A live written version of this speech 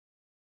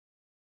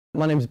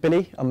My name is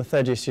Billy. I'm a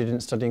third-year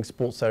student studying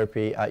sports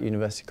therapy at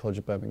University College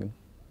of Birmingham.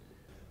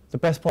 The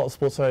best part of the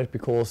sports therapy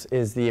course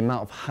is the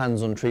amount of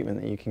hands-on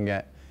treatment that you can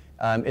get.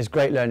 It's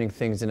great learning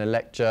things in a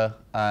lecture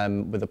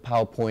with a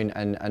PowerPoint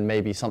and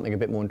maybe something a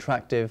bit more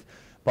interactive,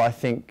 but I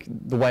think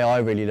the way I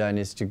really learn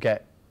is to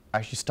get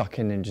actually stuck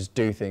in and just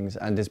do things,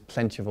 and there's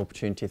plenty of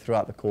opportunity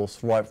throughout the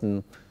course, right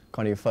from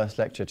kind of your first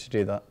lecture to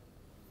do that.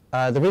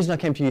 The reason I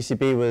came to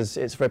UCB was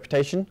its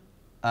reputation,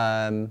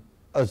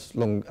 as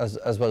well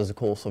as the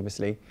course,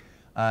 obviously.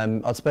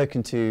 I'd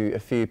spoken to a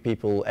few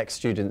people,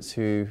 ex-students,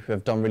 who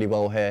have done really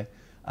well here,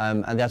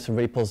 and they had some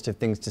really positive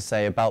things to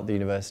say about the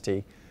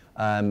university.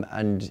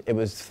 And it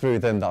was through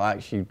them that I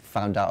actually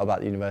found out about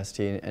the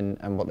university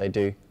and what they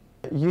do.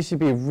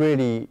 UCB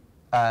really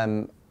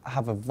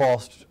have a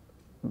vast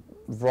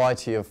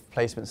variety of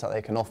placements that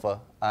they can offer,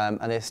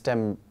 and they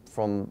stem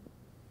from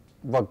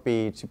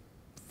rugby to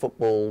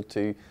football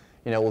to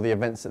all the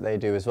events that they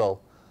do as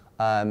well.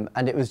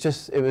 And it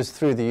was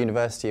through the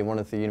university and one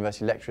of the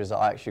university lecturers that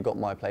I actually got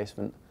my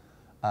placement,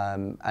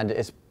 and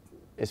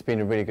it's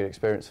been a really good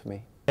experience for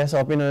me. Yes,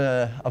 I've been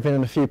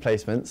in a few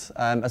placements.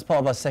 As part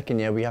of our second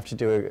year, we have to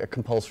do a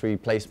compulsory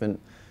placement,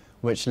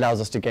 which allows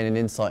us to gain an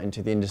insight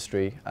into the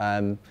industry.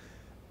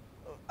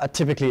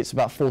 Typically, it's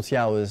about 40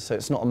 hours, so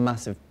it's not a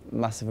massive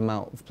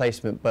amount of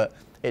placement, but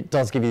it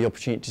does give you the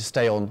opportunity to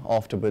stay on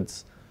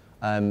afterwards,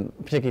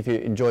 particularly if you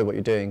enjoy what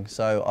you're doing.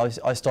 So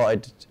I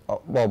started,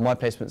 well, my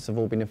placements have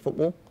all been in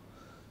football.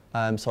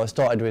 So I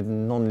started with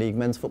non-league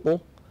men's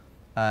football,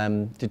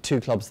 did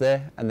 2 clubs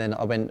there, and then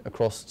I went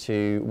across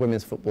to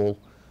women's football,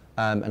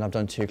 and I've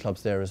done 2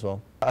 clubs there as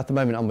well. At the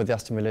moment, I'm with the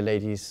Aston Villa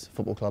Ladies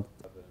Football Club.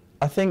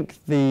 I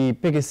think the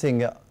biggest thing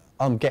that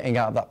I'm getting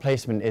out of that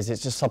placement is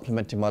it's just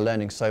supplementing my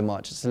learning so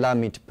much. It's allowed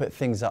me to put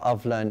things that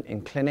I've learned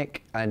in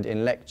clinic and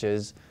in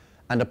lectures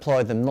and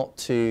apply them not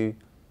to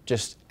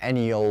just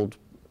any old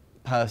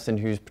person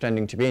who's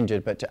pretending to be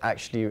injured, but to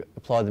actually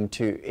apply them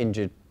to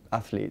injured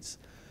athletes,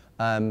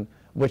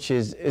 which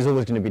is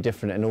always going to be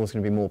different and always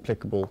going to be more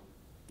applicable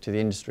to the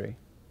industry.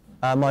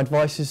 My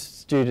advice to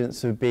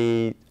students would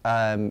be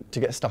to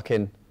get stuck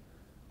in.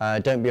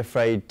 Don't be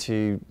afraid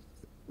to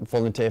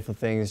volunteer for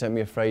things, don't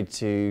be afraid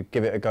to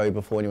give it a go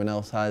before anyone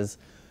else has.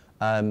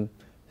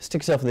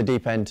 Stick yourself in the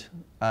deep end,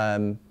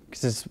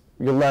 because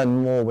you'll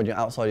learn more when you're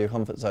outside your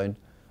comfort zone,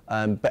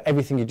 but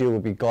everything you do will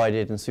be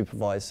guided and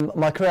supervised.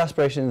 My career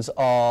aspirations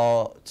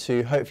are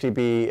to hopefully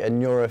be a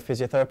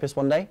neurophysiotherapist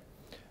one day.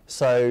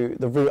 So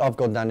the route I've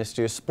gone down is to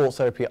do a sports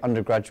therapy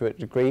undergraduate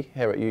degree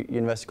here at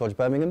University College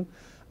Birmingham,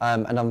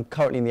 and I'm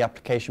currently in the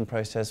application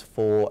process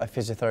for a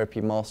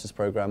physiotherapy master's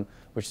programme,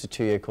 which is a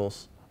 2-year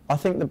course. I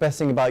think the best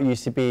thing about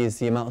UCB is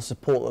the amount of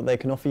support that they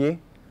can offer you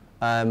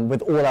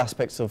with all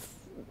aspects of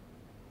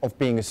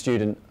being a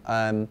student.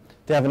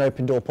 They have an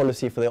open door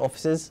policy for their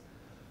offices,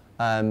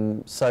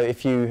 so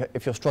if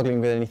you're struggling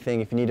with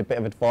anything, if you need a bit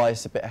of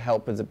advice, a bit of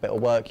help with a bit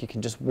of work, you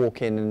can just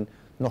walk in and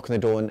knock on the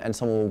door, and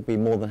someone will be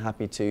more than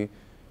happy to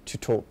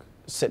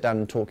sit down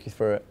and talk you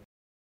through it.